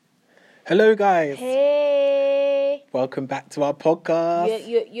Hello, guys. Hey. Welcome back to our podcast.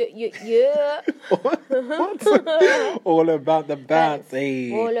 Yeah. What? All about the bands.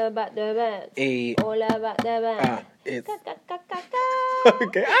 All about the bands. Hey. All about the bands. It's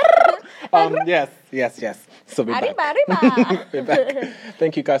Okay. Yes. So we're back. Arriba. We're back.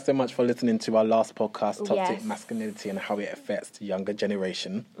 Thank you guys so much for listening to our last podcast, Toxic Yes. Masculinity and How It Affects the Younger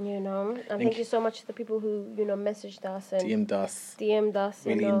Generation. And thank you so much to the people who, messaged us and DM'd us.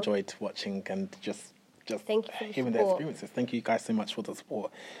 Really enjoyed enjoyed watching and just thank you for the hearing their support. experiences. Thank you guys so much for the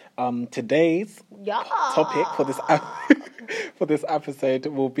support. Today's Yeah. topic for this episode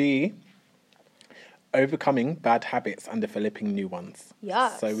will be overcoming bad habits and developing new ones.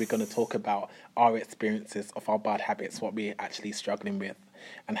 Yes. So we're going to talk about our experiences of our bad habits, what we're actually struggling with,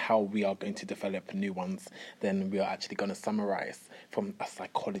 and how we are going to develop new ones. Then we are actually going to summarize from a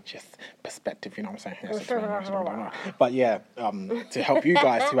psychologist's perspective, you know what I'm saying? But yeah, to help you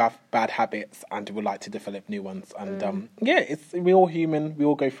guys who have bad habits and would like to develop new ones. And we're all human, we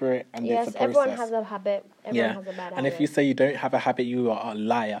all go through it, and Yes, it's a process. everyone has a habit. Everyone has a bad habit. And if you say you don't have a habit, you are a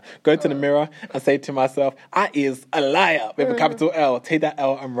liar. Go to the mirror and say to myself, I is a liar with a capital L. Take that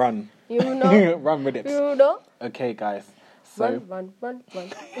L and run. You know? Run with it. You know? Okay, guys. So Run. run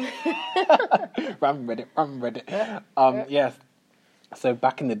with it. Yes. So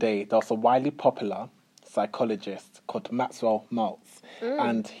back in the day, there was a widely popular psychologist called Maxwell Maltz,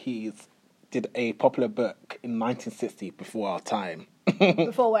 and he did a popular book in 1960 before our time.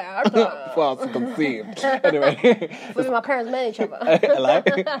 Before where? Before I was conceived. Anyway. Before my parents met each other. Hello?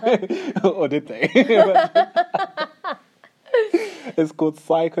 Or did they? It's called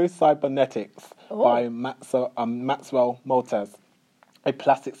Psycho-Cybernetics by Maxwell Maltz, a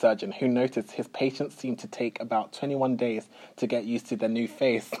plastic surgeon who noticed his patients seemed to take about 21 days to get used to their new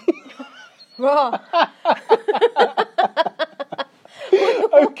face. Raw.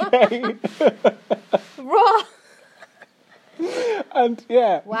 Okay. Raw. And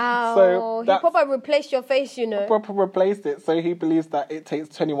yeah. Wow. So he probably replaced your face, Proper replaced it. So he believes that it takes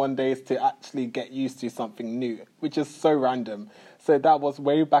 21 days to actually get used to something new, which is so random. So that was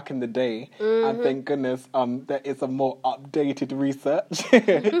way back in the day, and thank goodness there is a more updated research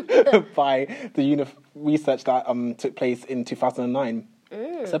by the research that took place in 2009.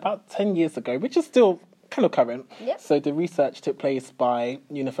 So about 10 years ago, which is still kind of current. Yep. So the research took place by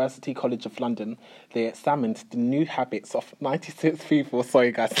University College of London. They examined the new habits of 96 people.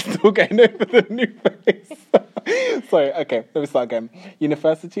 Sorry guys, still getting over the new face. Sorry, okay, let me start again.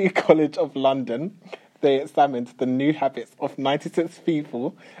 University College of London. They examined the new habits of 96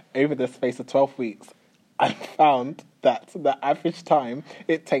 people over the space of 12 weeks and found that the average time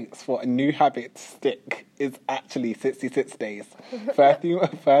it takes for a new habit to stick is actually 66 days.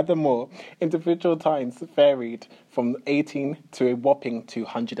 Furthermore, individual times varied from 18 to a whopping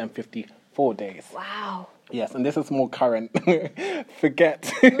 254 days. Wow. Yes, and this is more current. Forget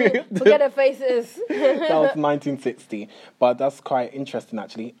the faces. That was 1960, but that's quite interesting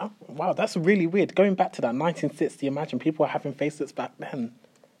actually. Oh, wow, that's really weird. Going back to that 1960, imagine people were having faces back then.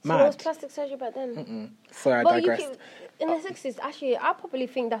 So Mad. there was plastic surgery back then. Sorry, I digressed. In the 60s, actually, I probably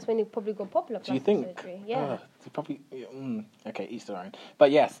think that's when it probably got popular. Do you think? Surgery. Yeah. Probably. Okay, each their own.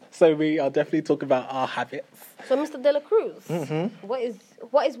 But yes, so we are definitely talking about our habits. So, Mr. Dellacruz,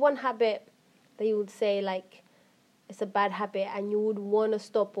 what is one habit that you would say like it's a bad habit and you would want to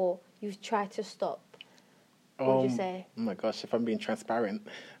stop or you've tried to stop? What would you say? Oh my gosh, if I'm being transparent,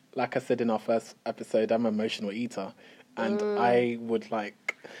 like I said in our first episode, I'm an emotional eater, and I want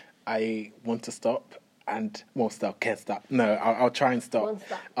to stop. And can't stop. No, I'll try and stop. Won't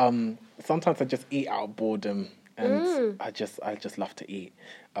stop. Sometimes I just eat out of boredom, and I just love to eat.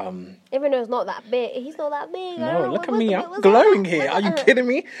 Even though it's not that big, he's not that big. No, look at me, I'm glowing here. Are you kidding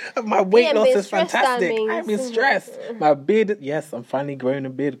me? My weight loss is fantastic. I've been stressed. My beard, yes, I'm finally growing a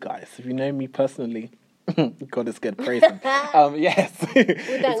beard, guys. If you know me personally, God is good, praise him. Yes,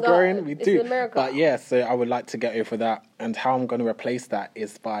 it's growing. We do. It's a miracle. But yeah, so I would like to get over that, and how I'm going to replace that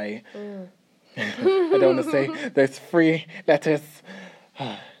is by. I don't want to say those 3 letters.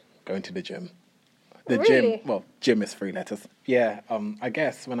 Going to the gym. Gym. Gym is 3 letters. Yeah. I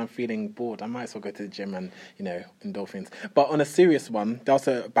guess when I'm feeling bored, I might as well go to the gym and endorphins. But on a serious one, there's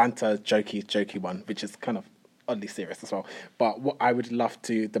a banter, jokey one, which is kind of oddly serious as well. But what I would love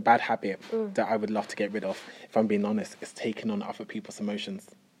to, the bad habit that I would love to get rid of, if I'm being honest, is taking on other people's emotions.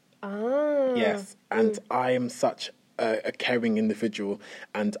 Yes, and I am such a caring individual,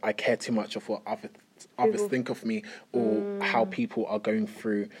 and I care too much of what others think of me, or how people are going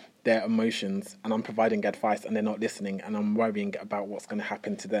through their emotions, and I'm providing advice and they're not listening, and I'm worrying about what's going to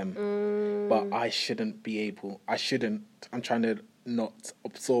happen to them. But I shouldn't. I'm trying to not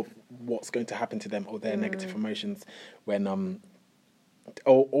absorb what's going to happen to them or their negative emotions when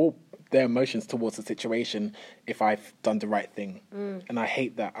or their emotions towards the situation if I've done the right thing. And I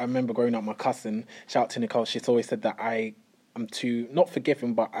hate that. I remember growing up, my cousin, shout out to Nicole, she's always said that I'm too, not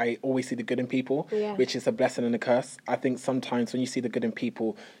forgiving, but I always see the good in people, which is a blessing and a curse. I think sometimes when you see the good in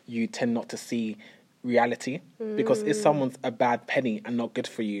people, you tend not to see reality, because if someone's a bad penny and not good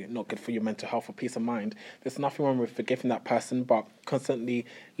for you, not good for your mental health or peace of mind, there's nothing wrong with forgiving that person, but constantly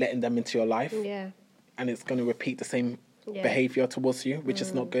letting them into your life. And it's going to repeat the same behavior towards you, which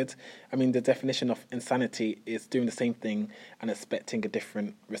is not good. I mean, the definition of insanity is doing the same thing and expecting a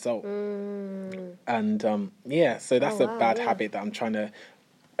different result. And so that's a bad habit that I'm trying to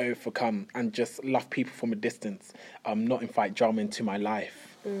overcome, and just love people from a distance, not invite drama into my life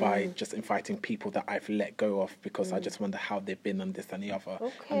by just inviting people that I've let go of because I just wonder how they've been and this and the other.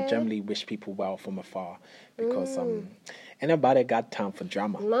 And generally wish people well from afar, because ain't nobody got time for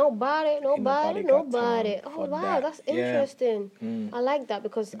drama. Nobody. Oh wow, that's interesting. I like that,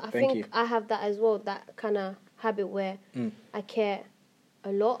 because I think I have that as well, that kind of habit where I care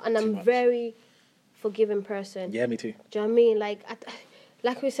a lot and I'm very forgiving person. Yeah, me too. Do you know what I mean?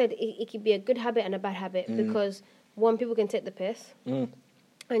 Like we said, it could be a good habit and a bad habit, because one, people can take the piss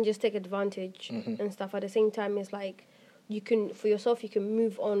and just take advantage and stuff. At the same time, it's like you can, for yourself, you can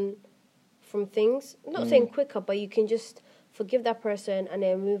move on from things. I'm not saying quicker, but you can just forgive that person and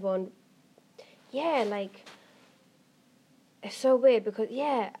then move on. Yeah, like, it's so weird because,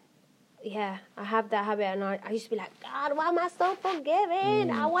 I have that habit, and I used to be like, God, why am I so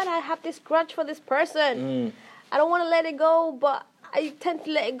forgiving? I want to have this grudge for this person. I don't want to let it go, but I tend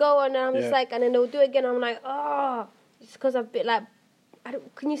to let it go, and I'm just like, and then they'll do it again, and I'm like, it's because I've been like,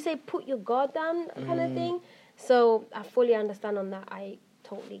 can you say put your guard down kind of thing? So I fully understand on that. I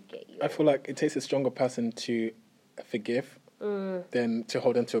totally get you. I feel like it takes a stronger person to forgive than to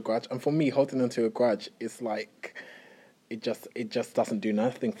hold on to a grudge. And for me, holding on to a grudge is like, it just doesn't do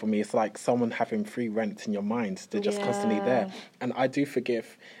nothing for me. It's like someone having free rent in your mind. They're just constantly there. And I do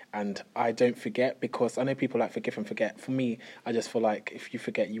forgive, and I don't forget, because I know people like forgive and forget. For me, I just feel like if you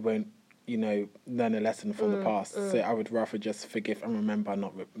forget, you won't, learn a lesson from the past. So I would rather just forgive and remember,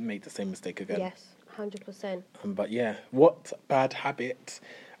 not make the same mistake again. Yes, 100%. But what bad habit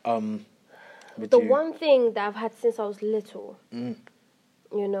one thing that I've had since I was little,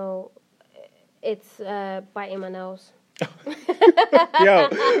 it's biting my nails. Yo,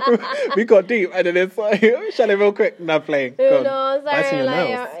 we got deep, and then it's like, shall I real quick? Not playing.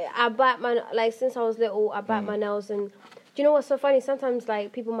 I bite my, since I was little, I bite my nails. And do you know what's so funny? Sometimes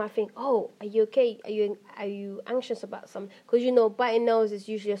people might think, oh, are you okay? Are you anxious about something? Because biting nails is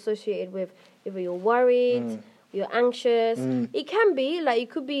usually associated with either you're worried, you're anxious. It can be you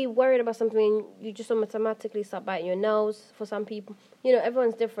could be worried about something, you just automatically start biting your nails. For some people,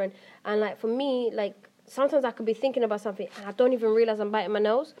 everyone's different. And for me, sometimes I could be thinking about something and I don't even realize I'm biting my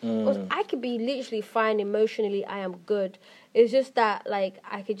nose. Or I could be literally fine emotionally, I am good. It's just that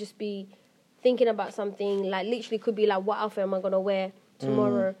I could just be thinking about something, literally could be what outfit am I gonna wear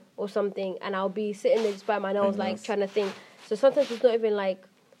tomorrow or something, and I'll be sitting there just biting my nose, trying to think. So sometimes it's not even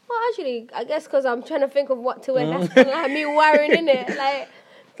actually, I guess because I'm trying to think of what to wear, that's kind of me worrying in it.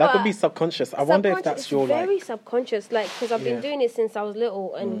 That could be subconscious. I wonder if that's your very subconscious, because I've been doing it since I was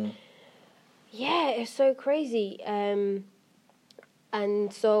little, and it's so crazy. And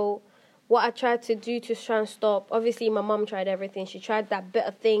so what I tried to do to try and stop, obviously my mum tried everything. She tried that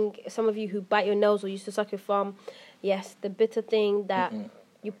bitter thing. Some of you who bite your nails or used to suck your thumb, yes, the bitter thing that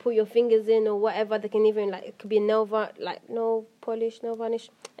you put your fingers in or whatever. They can even, it could be nail polish, nail varnish.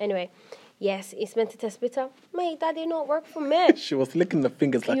 Anyway, yes, it's meant to test bitter. Mate, that did not work for me. She was licking the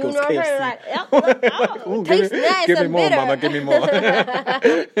fingers like it was KFC. Tastes nice give me and more, bitter. mama, give me more.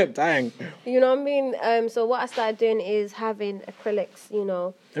 Dang. You know what I mean? So what I started doing is having acrylics,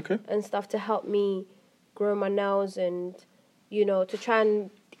 and stuff to help me grow my nails and, to try and,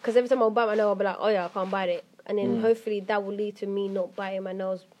 because every time I bite my nail, I'll be like, oh yeah, I can't bite it. And then hopefully that will lead to me not biting my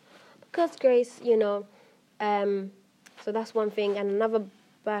nails. Because Grace, so that's one thing. And another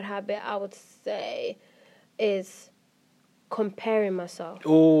bad habit I would say is comparing myself.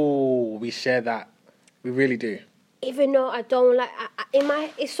 Oh, we share that. We really do. Even though I don't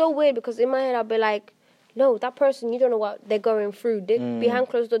it's so weird because in my head I'll be like, no, that person, you don't know what they're going through. They behind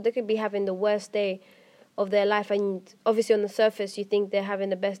closed doors, they could be having the worst day of their life, and obviously on the surface you think they're having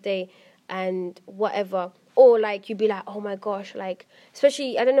the best day and whatever. Or you'd be like, oh my gosh,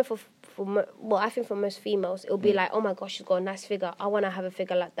 especially, I don't know I think for most females, it'll be like, oh my gosh, she's got a nice figure. I want to have a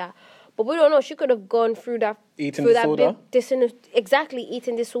figure like that. But we don't know. She could have gone through that. Eating disorder? Exactly,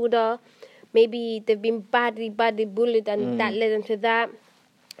 eating disorder. Maybe they've been badly bullied and that led them to that.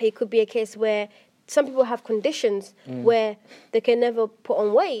 it could be a case where some people have conditions where they can never put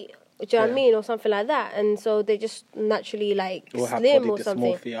on weight. Do you know what I mean? Or something like that. And so they just naturally like or slim or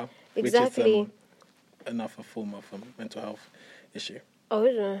something. Exactly. Which is another form of mental health issue. Oh,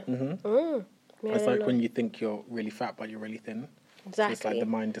 is it? Yeah, it's like when you think you're really fat but you're really thin. Exactly. So it's like the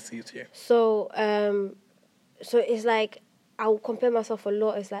mind deceives you. So, so it's like I'll compare myself a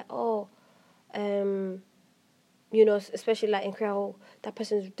lot. It's like, you know, especially like in Korea, that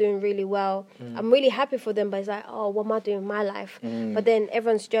person's doing really well. I'm really happy for them, but it's like, what am I doing in my life? But then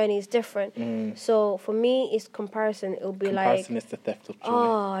everyone's journey is different. So for me, it's comparison. It'll be comparison is the theft of joy.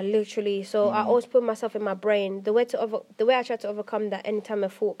 Oh, literally. So I always put myself in my brain. The way I try to overcome that, anytime a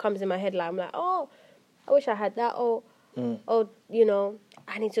thought comes in my head, like I'm like, I wish I had that. You know,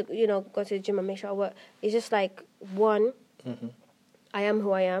 I need to, you know, go to the gym and make sure I work. It's just like, one, I am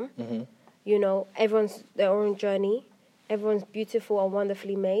who I am. You know, everyone's their own journey. Everyone's beautiful and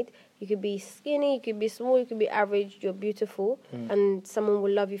wonderfully made. You could be skinny, you could be small, you could be average. You're beautiful, and someone will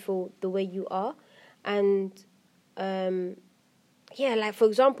love you for the way you are. And like for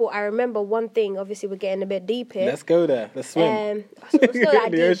example, I remember one thing. Obviously, we're getting a bit deep here. Let's go there. Let's swim. It's not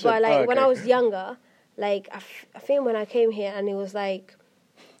that deep, but like when I was younger, like I think when I came here, and it was like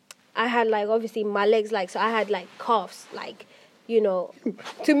I had like obviously my legs like, so I had like calves like. You know,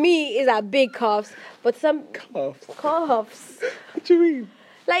 to me, it's like big calves, but some calves. What do you mean?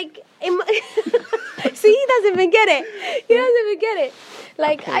 Like, see, he doesn't even get it.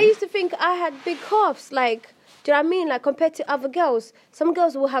 Like, okay. I used to think I had big calves. Like, do you know what I mean? Like, compared to other girls, some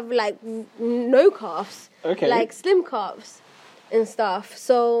girls will have like no calves, like slim calves and stuff.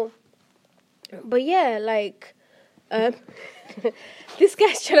 So, but yeah, like, this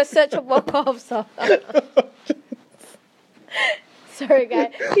guy's trying to search up what calves are. Sorry,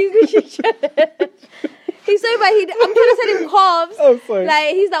 guys. He's literally he's so bad. I'm trying to send him calves. Oh, sorry.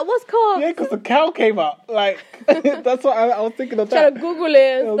 Like, he's like, what's calves? Yeah, because the cow came up. Like, that's what I was thinking of that. Trying to Google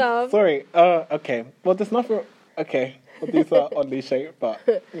it and stuff. Sorry. Okay. Well, there's nothing... Okay. Well, these are oddly shaped, but,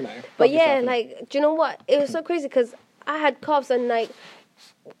 you know. But yeah, like, do you know what? It was so crazy because I had calves and, like,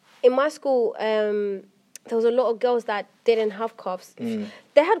 in my school... there was a lot of girls that didn't have calves.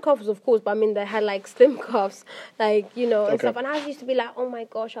 They had calves, of course, but I mean, they had, like, slim calves, like, you know, and stuff. And I used to be like, oh, my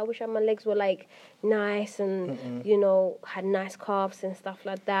gosh, I wish my legs were, like, nice and, you know, had nice calves and stuff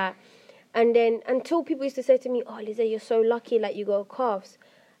like that. And then, until people used to say to me, oh, Lizzie, you're so lucky, like, you got calves.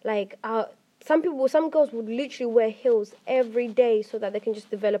 Like, some girls would literally wear heels every day so that they can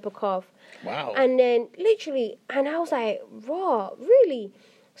just develop a calf. Wow. And then, literally, and I was like, raw, really?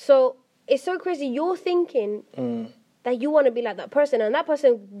 So... It's so crazy. You're thinking that you want to be like that person, and that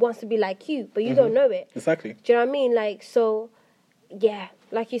person wants to be like you, but you don't know it. Exactly. Do you know what I mean? Like, so, yeah,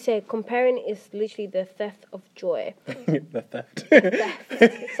 like you said, comparing is literally the theft of joy. The theft.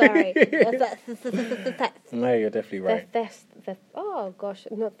 Sorry. The theft. No, you're definitely right. The oh, gosh,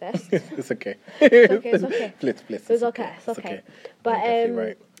 not theft. It's okay. It's okay. Blitz. It's okay. But,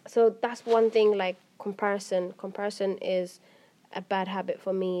 right. So that's one thing, like, comparison. Comparison is... a bad habit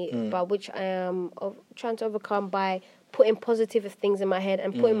for me, but which I am trying to overcome by putting positive things in my head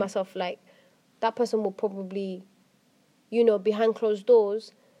and putting myself like, that person will probably, you know, behind closed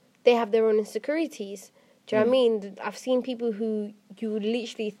doors, they have their own insecurities. Do you know what I mean? I've seen people who you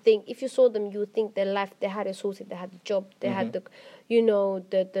literally think, if you saw them, you would think their life, they had it sorted, they had the job, they had the, you know,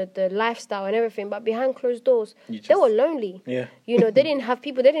 the lifestyle and everything. But behind closed doors, they were lonely. Yeah. You know, they didn't have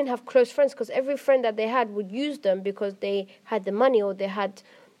people, they didn't have close friends because every friend that they had would use them because they had the money or they had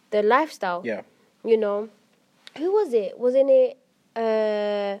the lifestyle. Yeah. You know. Who was it? Was it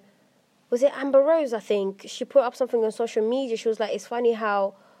Amber Rose, I think? She put up something on social media. She was like, it's funny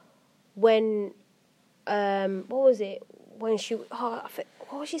how when... what was it? When she...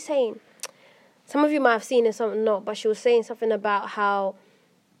 what was she saying? Some of you might have seen it, some not, but she was saying something about how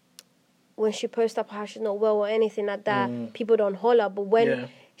when she posts up how she's not well or anything like that, people don't holler. But when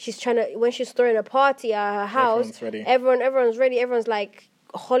she's throwing a party at her house, everyone's ready. Everyone's like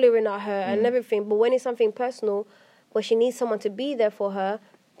hollering at her and everything. But when it's something personal, where she needs someone to be there for her,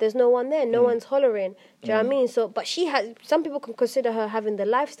 there's no one there. No one's hollering. Do you know what I mean? So, but she has. Some people can consider her having the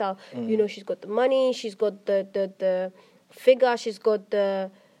lifestyle. You know, she's got the money. She's got the figure. She's got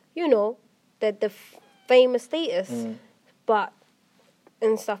the, you know, the famous status. But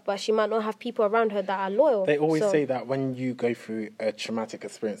and stuff. But she might not have people around her that are loyal. They always say that when you go through a traumatic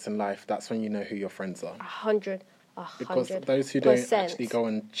experience in life, that's when you know who your friends are. 100. Because those who don't actually go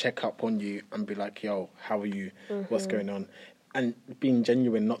and check up on you and be like, yo, how are you? What's going on? And being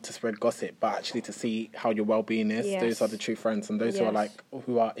genuine, not to spread gossip, but actually to see how your well-being is. Yes. Those are the true friends. And those who are like,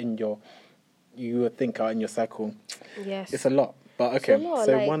 who are in your, you would think are in your circle. Yes. It's a lot. But okay,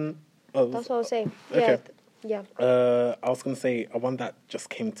 so one... Oh, that's what I was saying. Okay. Yeah. I was going to say one that just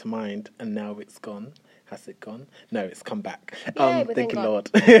came to mind, and now it's gone. Has it gone? No, it's come back. Thank you, Lord.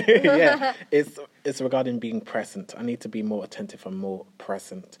 Yeah, it's regarding being present. I need to be more attentive and more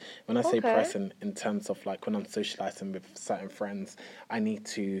present. When I say present, in terms of like when I'm socializing with certain friends, I need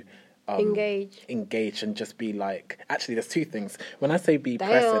to engage and just be like. Actually, there's two things. When I say be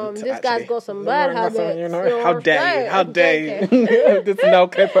present, this guy's got some bad habits. You know, how dare you? This no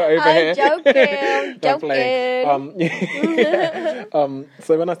clipper over here. I'm joking.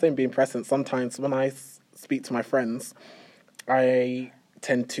 So when I say being present, sometimes when I speak to my friends, I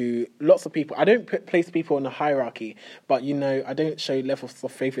tend to, lots of people, I don't place people in a hierarchy, but you know, I don't show levels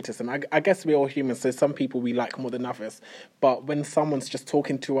of favoritism. I guess we're all humans, so some people we like more than others, but when someone's just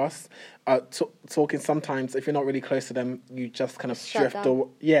talking to us, talking, sometimes if you're not really close to them, you just kind of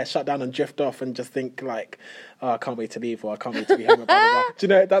shut down and drift off and just think like, oh, I can't wait to leave, or I can't wait to be home. Blah, blah, blah. Do you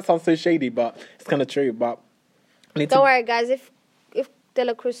know, that sounds so shady, but it's kind of true. But don't worry, guys, if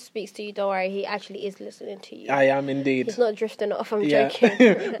Dellacruz speaks to you, don't worry, he actually is listening to you. I am indeed. He's not drifting off, I'm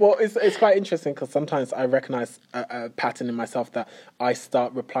joking. Well, it's quite interesting because sometimes I recognise a pattern in myself that I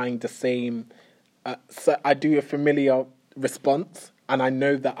start replying the same, so I do a familiar response and I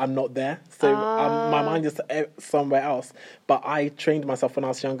know that I'm not there, so my mind is somewhere else. But I trained myself when I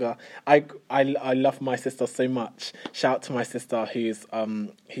was younger. I love my sister so much. Shout out to my sister who's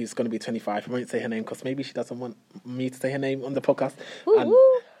going to be 25. I won't say her name because maybe she doesn't want me to say her name on the podcast.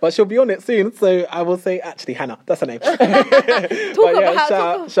 But she'll be on it soon, so I will say, actually, Hannah, that's her name.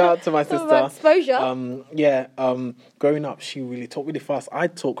 Shout out to my sister. Exposure. Growing up, she really talked really fast. I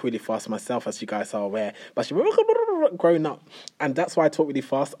talk really fast myself, as you guys are aware, but she growing up, and that's why I talk really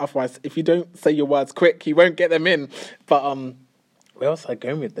fast. Otherwise, if you don't say your words quick, you won't get them in. But where else am I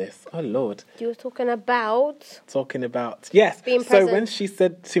going with this? Oh Lord! You were talking about yes. Being present. So when she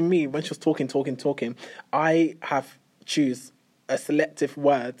said to me, when she was talking, I have choose a selective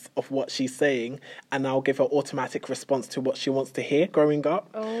words of what she's saying, and I'll give her automatic response to what she wants to hear growing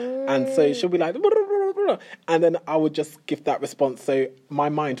up. And so she'll be like, and then I would just give that response. So my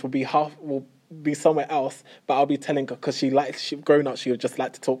mind will be somewhere else, but I'll be telling her, because grown up, she would just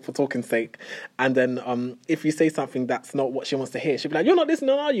like to talk for talking's sake. And then if you say something that's not what she wants to hear, she'll be like, you're not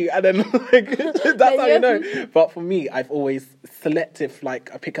listening, are you? And then that's how you know. But for me, I've always selective,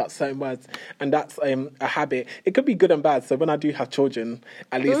 like I pick up certain words, and that's a habit. It could be good and bad, so when I do have children,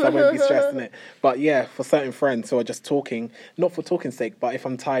 at least I won't be stressing it. But yeah, for certain friends who are just talking, not for talking's sake, but if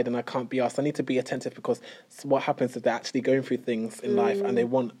I'm tired and I can't be asked, I need to be attentive, because what happens is they're actually going through things in life and they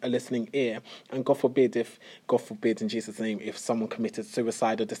want a listening ear. And God forbid in Jesus' name, if someone committed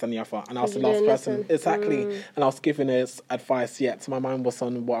suicide or this and the other, and I was the last person, exactly, and I was giving us advice, yet my mind was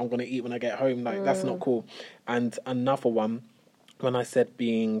on what I'm going to eat when I get home, like that's not cool. And another one, when I said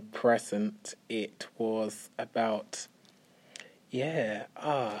being present, it was about,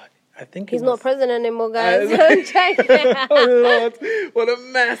 I think he's not present anymore, guys. I'm checking. Oh Lord, what a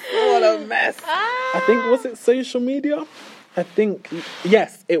mess! I think, was it social media? I think,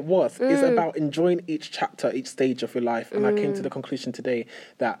 yes, it was. It's about enjoying each chapter, each stage of your life. And I came to the conclusion today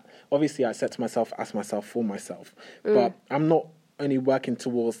that, obviously, I said to myself, ask myself for myself. But I'm not only working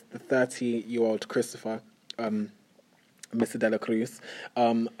towards the 30-year-old Christopher, Mr Dellacruz.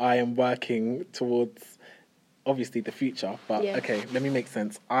 I am working towards, obviously, the future. But, okay, let me make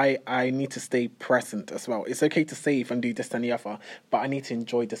sense. I need to stay present as well. It's okay to save and do this and the other, but I need to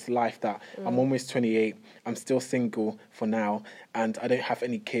enjoy this life that I'm almost 28. I'm still single for now, and I don't have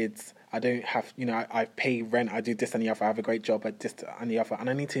any kids. I don't have, I pay rent. I do this and the other. I have a great job at this and the other, and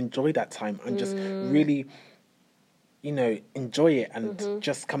I need to enjoy that time and just really, enjoy it and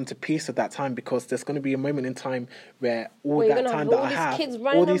just come to peace with that time, because there's going to be a moment in time where all that time that I have,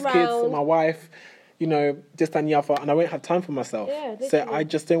 all these kids, my wife, this and the other, and I won't have time for myself. So I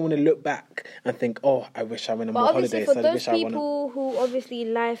just don't want to look back and think, oh, I wish I went on more holidays. But obviously for those people who obviously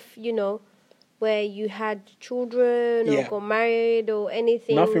life, where you had children or got married or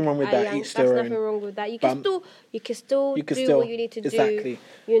anything. Nothing wrong with that. Each their own. Nothing wrong with that. You can still do what you need to do. Exactly.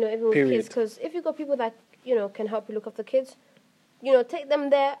 Even with kids. Because if you've got people that, can help you look after kids, take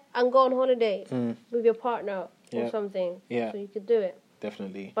them there and go on holiday with your partner or something. Yeah. So you could do it.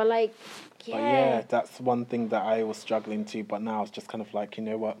 Definitely. But that's one thing that I was struggling to, but now it's just kind of like, you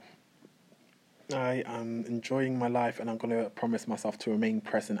know what? I am enjoying my life, and I'm going to promise myself to remain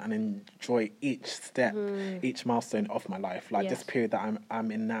present and enjoy each step, each milestone of my life. Like this period that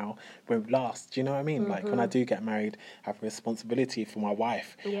I'm in now won't last. Do you know what I mean? Like when I do get married, I have a responsibility for my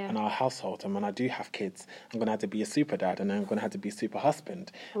wife and our household. And when I do have kids, I'm going to have to be a super dad, and then I'm going to have to be a super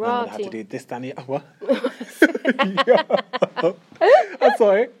husband. And I'm going to have to do this, that, and the other. I'm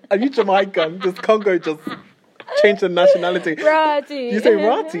sorry. Are you Jamaican? Does Congo just change the nationality? Rati. You say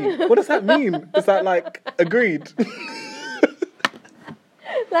Rati. What does that mean? Is that like agreed?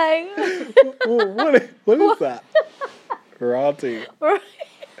 Like what is that? Rati.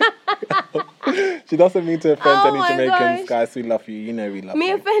 She doesn't mean to offend any Jamaicans, guys. We love you. You know we love you.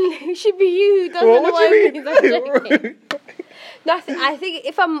 Me offend? It should be you. Don't know what you mean. No, I think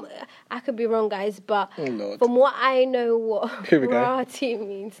I could be wrong, guys, but from what I know, what Rati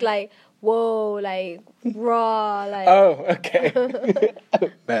means, like, whoa, like, raw, like. Oh, okay.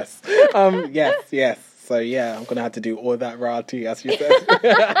 Mess. Yes. So, yeah, I'm going to have to do all that Rati, as you said.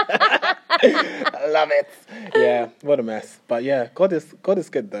 I love it. Yeah, what a mess. But, yeah, God is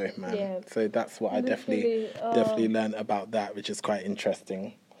good, though, man. Yeah. So that's what I definitely learned about that, which is quite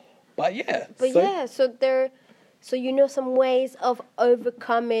interesting. But, yeah. So you know some ways of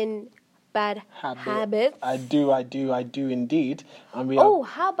overcoming bad habits? I do indeed. And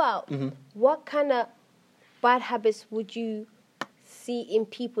how about what kind of bad habits would you see in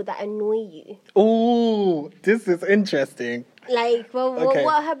people that annoy you? Oh, this is interesting. Like,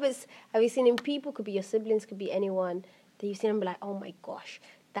 what habits have you seen in people? Could be your siblings, could be anyone. That you've seen them be like, oh my gosh,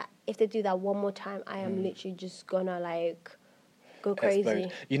 that if they do that one more time, I am literally just gonna like go crazy.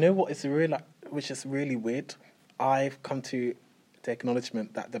 Explode. You know what is which is really weird? I've come to the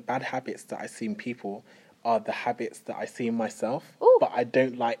acknowledgement that the bad habits that I see in people are the habits that I see in myself, but I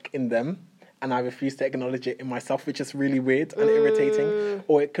don't like in them, and I refuse to acknowledge it in myself, which is really weird and irritating.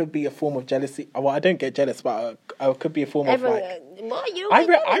 Or it could be a form of jealousy. Well, I don't get jealous, but it could be a form of like...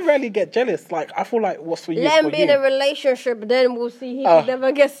 I rarely get jealous. Like, I feel like what's for you Let him be in a relationship, then we'll see he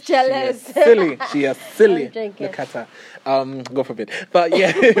never gets jealous. She is silly. Look at her. God forbid. But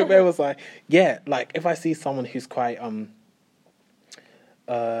yeah, where was I? Yeah, like if I see someone who's quite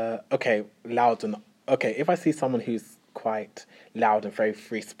if I see someone who's quite loud and very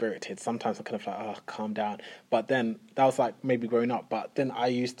free-spirited, sometimes I'm kind of like, calm down. But then that was like maybe growing up. But then I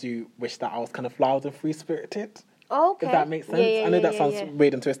used to wish that I was kind of loud and free-spirited. Okay. If that makes sense. I know that sounds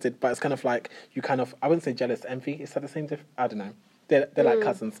weird and twisted, but it's kind of like you kind of, I wouldn't say jealous, envy. Is that the same I don't know. They're like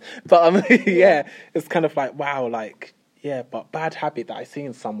cousins. But it's kind of like, wow, like, yeah, but bad habit that I see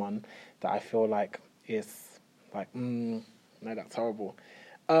in someone that I feel like is like, no, that's horrible.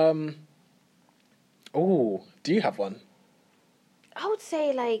 Do you have one? I would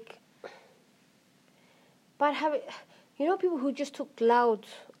say like bad habit. You know, people who just talk loud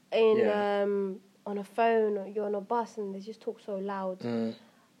in on a phone, or you're on a bus and they just talk so loud and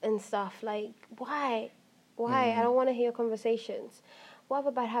stuff. Like, why? I don't want to hear conversations. What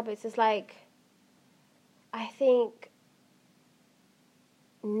other bad habits? It's like, I think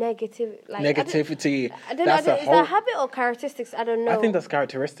negativity. I don't know. Is that a habit or characteristics? I don't know. I think that's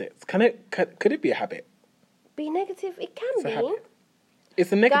characteristics. Could it be a habit? Be negative? It can be.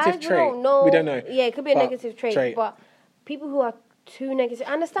 It's a negative trait. We don't know. Yeah, it could be a negative trait. But people who are too negative,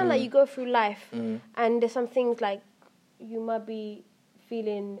 I understand that you go through life and there's some things like you might be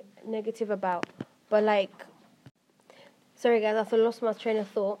feeling negative about, but like, sorry guys, I lost my train of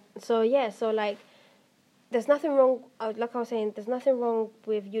thought. So like, there's nothing wrong. Like I was saying, there's nothing wrong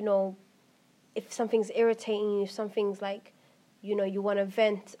with, you know, if something's irritating you, something's like, you know, you want to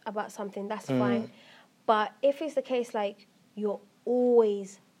vent about something, that's fine. But if it's the case, like, you're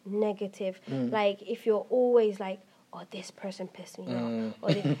always negative, like, if you're always like, oh, this person pissed me off,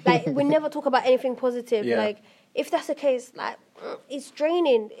 or like, we never talk about anything positive. Like, if that's the case, like, it's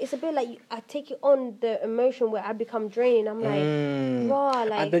draining. It's a bit like I take it on the emotion where I become draining. I'm like, raw,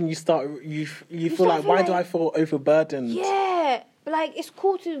 like, and then you feel like, why do I feel overburdened? Yeah, but like, it's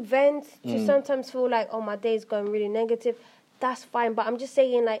cool to vent, to sometimes feel like, oh, my day's going really negative. That's fine, but I'm just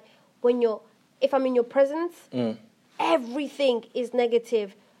saying, like, if I'm in your presence, everything is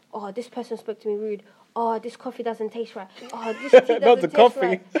negative. Oh, this person spoke to me rude. Oh, this coffee doesn't taste right. Oh, this tea doesn't taste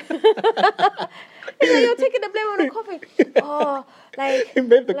right. It's like you're taking the blame on the coffee. Oh, like, you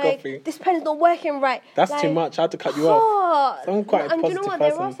made the coffee. This pen's not working right. That's like, too much. I had to cut you off. So I'm quite a positive you know what?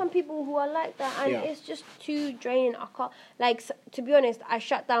 person. There are some people who are like that, and it's just too draining. I can't. Like, to be honest, I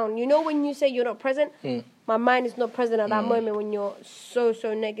shut down. You know, when you say you're not present, my mind is not present at that moment when you're so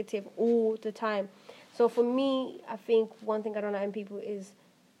negative all the time. So for me, I think one thing I don't like in people is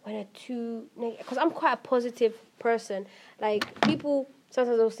when they're too negative, because I'm quite a positive person. Like, people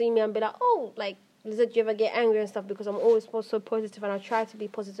sometimes will see me and be like, oh, like, Lizette, do you ever get angry and stuff? Because I'm always so positive and I try to be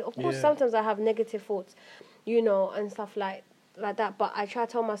positive. Of course, sometimes I have negative thoughts, you know, and stuff like that. But I try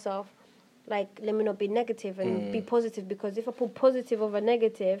to tell myself, like, let me not be negative and be positive, because if I put positive over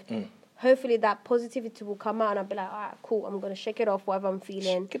negative, hopefully that positivity will come out and I'll be like, all right, cool, I'm going to shake it off, whatever I'm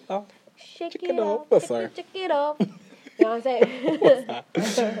feeling. Shake it off. Check it off. You know what I'm saying?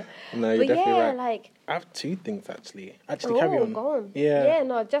 What's that? No, you're definitely right. Like, I have two things actually. Carry on. Go on. Yeah. Yeah,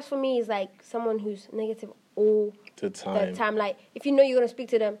 no, just for me, it's like someone who's negative all the time. Like, if you know you're going to speak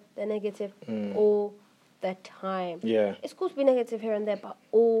to them, they're negative all the time. Yeah. It's cool to be negative here and there, but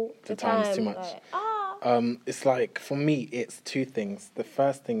all the time. It's too much. Like, it's like, for me, it's two things. The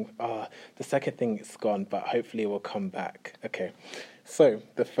first thing, the second thing is gone, but hopefully it will come back. Okay. So,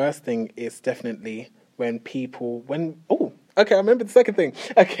 the first thing is definitely okay, I remember the second thing.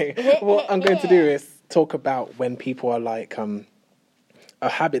 Okay, what I'm going to do is talk about when people are like, a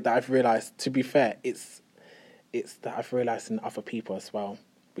habit that I've realised, to be fair, it's that I've realised in other people as well,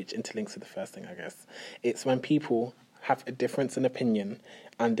 which interlinks with the first thing, I guess. It's when people have a difference in opinion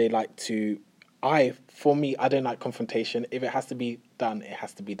and they like to... For me, I don't like confrontation. If it has to be done, it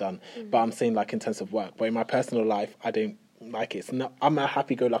has to be done. But I'm saying like in terms of work. But in my personal life, I don't like it. It's not. I'm a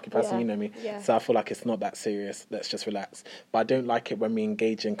happy-go-lucky person, you know me. Yeah. So I feel like it's not that serious. Let's just relax. But I don't like it when we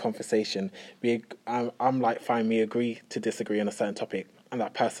engage in conversation. I'm like, fine, we agree to disagree on a certain topic. And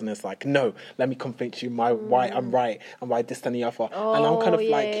that person is like, no, let me convince you why I'm right and why this and the other. And I'm kind of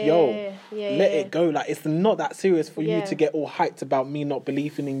let it go. Like, it's not that serious for you to get all hyped about me not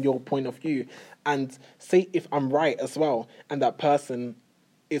believing in your point of view. And say if I'm right as well, and that person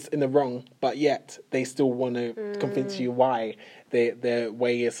is in the wrong, but yet they still want to convince you why their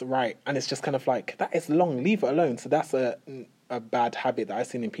way is right. And it's just kind of like, that is long, leave it alone. So that's a bad habit that I've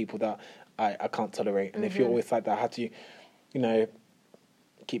seen in people that I can't tolerate. And if you're always like that, how do you,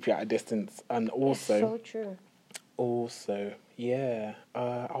 keep you at a distance? And also... It's so true. Also, yeah,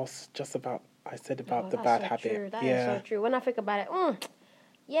 I said about the bad habit. True. That is so true. When I think about it,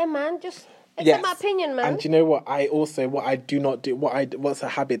 yeah, man, just... It's my opinion, man. And you know what? What's a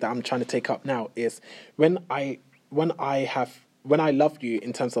habit that I'm trying to take up now is when I love you,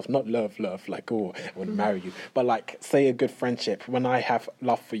 in terms of not love, like, oh, I want to marry you, but like, say a good friendship, when I have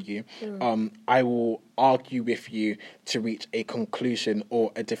love for you, I will argue with you to reach a conclusion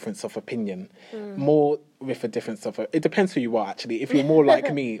or a difference of opinion. More with a difference of... It depends who you are, actually. If you're more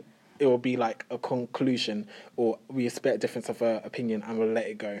like me, it will be like a conclusion, or we expect a difference of opinion and we'll let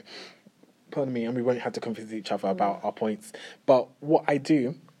it go. Pardon me, and we won't have to convince each other about our points. But what I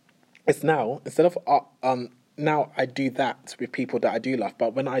do is now, instead of... now I do that with people that I do love,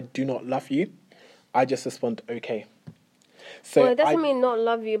 but when I do not love you, I just respond, okay. So it doesn't mean not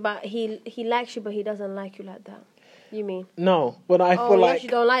love you, but he likes you, but he doesn't like you like that. You mean? No, when I feel like... you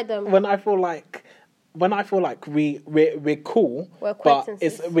don't like them. When I feel like we're cool, but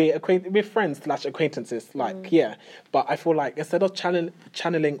we're friends / acquaintances, but I feel like instead of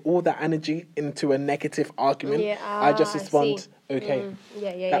channeling all that energy into a negative argument, I just respond, okay,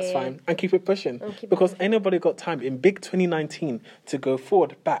 that's fine, and keep it pushing, because ain't nobody got time in big 2019 to go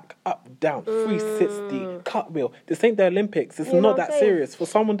forward, back, up, down, 360, cartwheel. This ain't the Olympics. It's not that serious for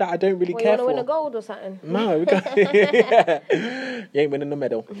someone that I don't really care for. You want to win a gold or something? No, you ain't winning the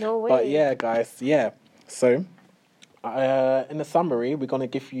medal. No way. But yeah, guys, yeah. So, in the summary, we're going to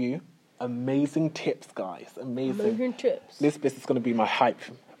give you amazing tips, guys. Amazing tips. Lizbiz is going to be my hype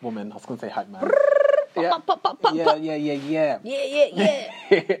woman. I was going to say hype man. Yeah.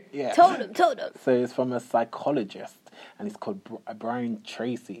 Yeah. Told him. So it's from a psychologist, and he's called Brian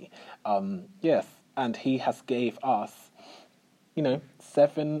Tracy. Yes, and he has gave us,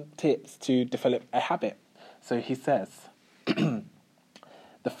 7 tips to develop a habit. So he says, the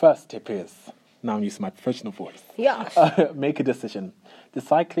first tip is... Now I'm using my professional voice. Yeah. Make a decision.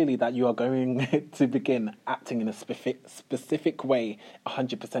 Decide clearly that you are going to begin acting in a specific way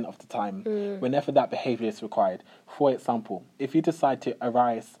 100% of the time, whenever that behaviour is required. For example, if you decide to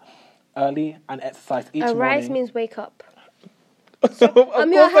arise early and exercise each morning... Arise means wake up. So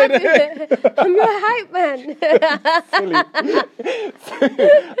I'm your hype man. Silly.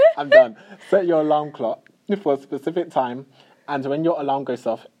 I'm done. Set your alarm clock for a specific time, and when your alarm goes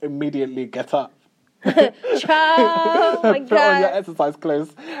off, immediately get up. Oh my God. Put on your exercise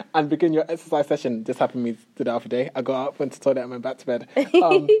clothes and begin your exercise session. This happened to me the other day. I got up, went to the toilet, and went back to bed.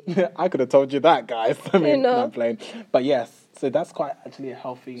 I could have told you that, guys. I mean, no, I'm playing. But yes, so that's quite actually a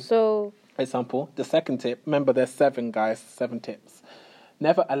healthy example. The second tip, remember there's 7, guys, 7 tips.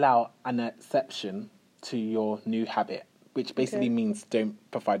 Never allow an exception to your new habit, which basically means don't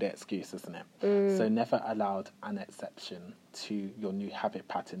provide an excuse, isn't it? So never allowed an exception to your new habit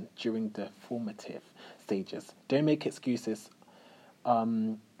pattern during the formative stages. Don't make excuses.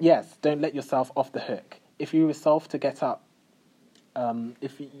 Don't let yourself off the hook. If you resolve to get up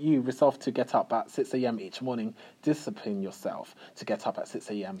at 6 a.m. each morning, discipline yourself to get up at 6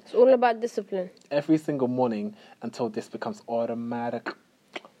 a.m. It's all about discipline. Every single morning until this becomes automatic.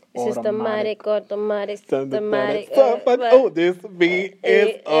 Systematic, automatic, systematic. This beat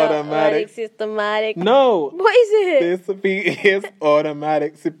is automatic. Systematic. No. What is it? This beat is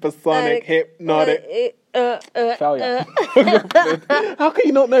automatic, supersonic, hypnotic. Failure. How can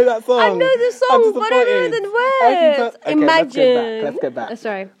you not know that song? I know the song, but I don't know the words. Okay, Imagine. Let's get back.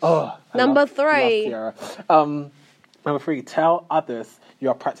 Sorry. Oh, Number 3. Number 3, tell others you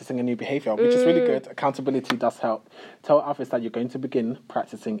are practicing a new behavior, which is really good. Accountability does help. Tell others that you're going to begin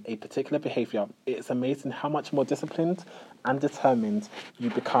practicing a particular behavior. It's amazing how much more disciplined and determined you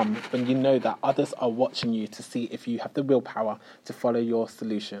become when you know that others are watching you to see if you have the willpower to follow your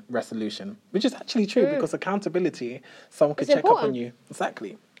resolution, which is actually true because accountability, someone could check up on you.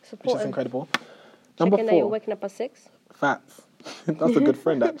 Exactly. Which is incredible. Number 4. Checking that you're waking up at 6. Facts. That's a good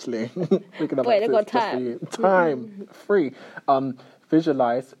friend, actually. Waking up Wait, at I got 6 just for you. Time. Free.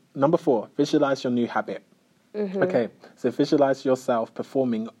 Visualize. Number 4. Visualize your new habit. Okay, so visualize yourself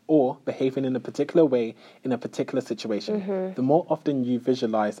performing or behaving in a particular way in a particular situation. The more often you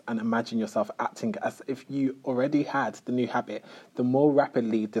visualize and imagine yourself acting as if you already had the new habit, the more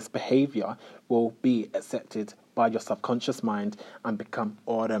rapidly this behavior will be accepted by your subconscious mind and become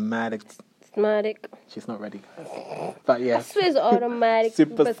automatic. She's not ready, guys. But yeah. I swear it's automatic.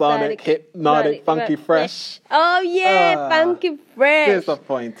 Supersonic, hypnotic, funky, fresh. Oh yeah, funky, fresh.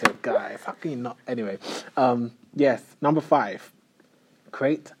 Disappointed, guys. How can you not? Anyway, yes. Number 5,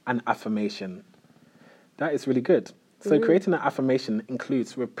 create an affirmation. That is really good. So creating an affirmation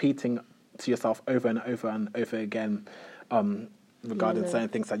includes repeating to yourself over and over and over again, regarding certain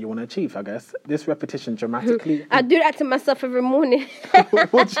things that you want to achieve, I guess. This repetition dramatically... I do that to myself every morning.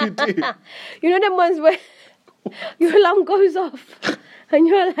 What do you do? You know them ones where your alarm goes off and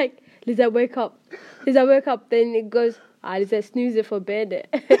you're like, Lisa, wake up. Lisa, wake up. Then it goes, Lisa, snooze it for bed.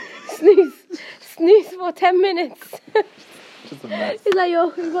 Snooze for 10 minutes. Just a mess. It's like,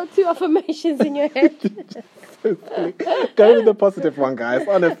 you've got 2 affirmations in your head. Go with the positive one, guys.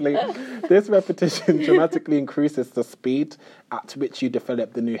 Honestly, this repetition dramatically increases the speed at which you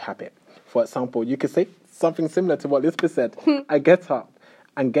develop the new habit. For example, you could say something similar to what Lizbiz said. I get up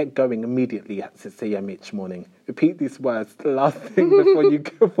and get going immediately at 6 a.m. each morning. Repeat these words the last thing before you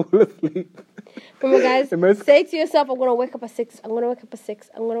go fall asleep. Come on, guys. Say to yourself, I'm going to wake up at 6. I'm going to wake up at 6.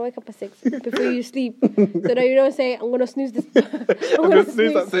 I'm going to wake up at 6 before you sleep. So that you don't say, I'm going to snooze this. I'm going to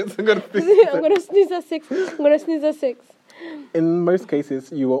snooze at 6. I'm going to snooze at 6. I'm going to snooze at 6. In most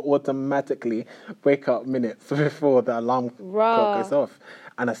cases, you will automatically wake up minutes before the alarm clock goes off.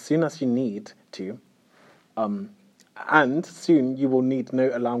 And as soon as you need to, and soon you will need no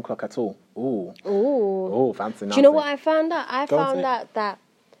alarm clock at all. Ooh, fancy. Do you know what I found out? I found out that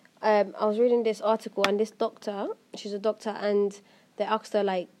I was reading this article and this doctor, she's a doctor, and they asked her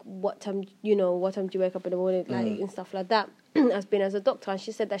like, what time do you wake up in the morning, like and stuff like that. As being as a doctor, and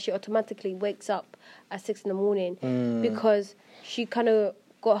she said that she automatically wakes up at 6 in the morning because she kind of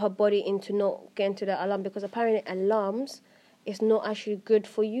got her body into not getting to the alarm, because apparently alarms is not actually good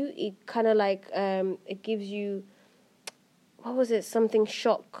for you. It kind of like it gives you, what was it, something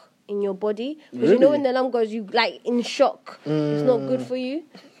shock in your body, because you know when the alarm goes, you like in shock. It's not good for you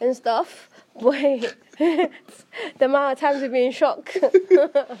and stuff. Boy, the amount of times we've been in shock.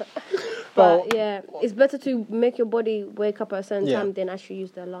 But yeah, it's better to make your body wake up at a certain time than actually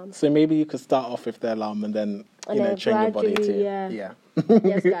use the alarm. So maybe you could start off with the alarm and then train your body to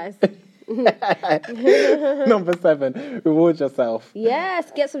yes, guys. Number 7, reward yourself.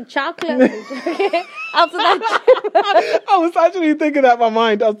 Yes, get some chocolate after that gym. I was actually thinking that in my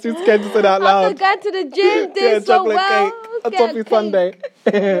mind. I was too scared to say that out loud. After going to the gym, did so well. Cake, a toffee sundae.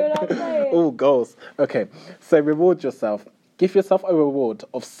 Oh, goals. Okay, so reward yourself. Give yourself a reward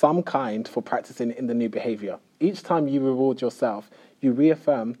of some kind for practicing in the new behavior. Each time you reward yourself, you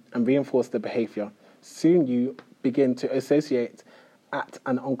reaffirm and reinforce the behavior. Soon you begin to associate at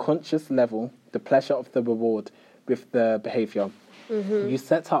an unconscious level the pleasure of the reward with the behavior. You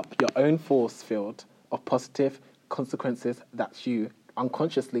set up your own force field of positive consequences that you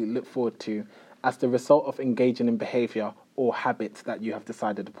unconsciously look forward to as the result of engaging in behavior or habits that you have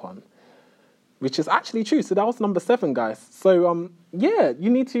decided upon. Which is actually true. So that was number 7, guys. So you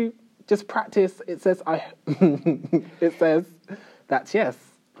need to just practice. It says it says that yes.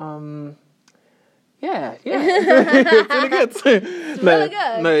 It's really good. It's really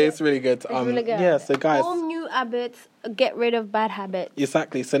good. No, it's really good. It's really good. Yeah, so guys. Form new habits, get rid of bad habits.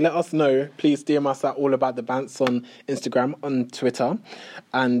 Exactly. So let us know. Please DM us at All About the Bants on Instagram, on Twitter,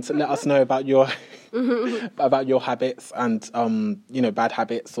 and let us know about your about your habits and bad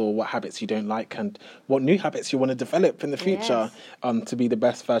habits, or what habits you don't like, and what new habits you want to develop in the future to be the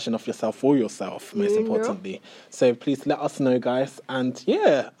best version of yourself for yourself, most importantly. So please let us know, guys. And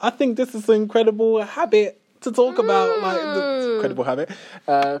yeah, I think this is an incredible habit to talk about,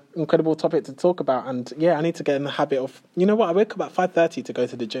 incredible topic to talk about. And yeah, I need to get in the habit of, you know what, I wake up at 5:30 to go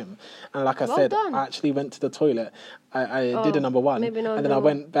to the gym, and like I said, I actually went to the toilet. I did a number one, and then I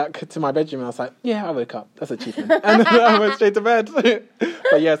went back to my bedroom and I was like, yeah, I woke up, that's an achievement. And then I went straight to bed.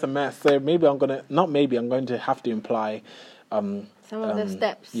 But yeah, it's a mess. So maybe I'm going to have to imply some of the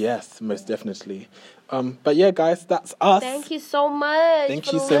steps. Yes, most definitely. But yeah, guys, that's us. Thank you so much.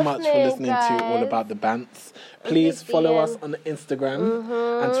 Thank you so much for listening to All About the Bants. Please follow us on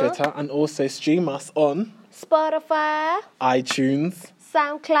Instagram and Twitter, and also stream us on Spotify, iTunes,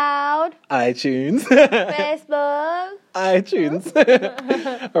 SoundCloud, iTunes, Facebook,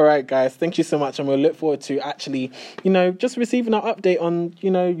 iTunes. All right, guys, thank you so much, and we'll look forward to actually, just receiving our update on,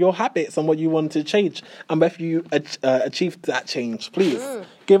 your habits and what you want to change, and whether you achieved that change. Please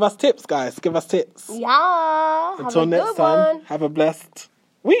give us tips, guys. Give us tips. Yeah. Until next time, have a blessed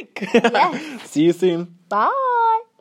week. Yes. See you soon. Bye.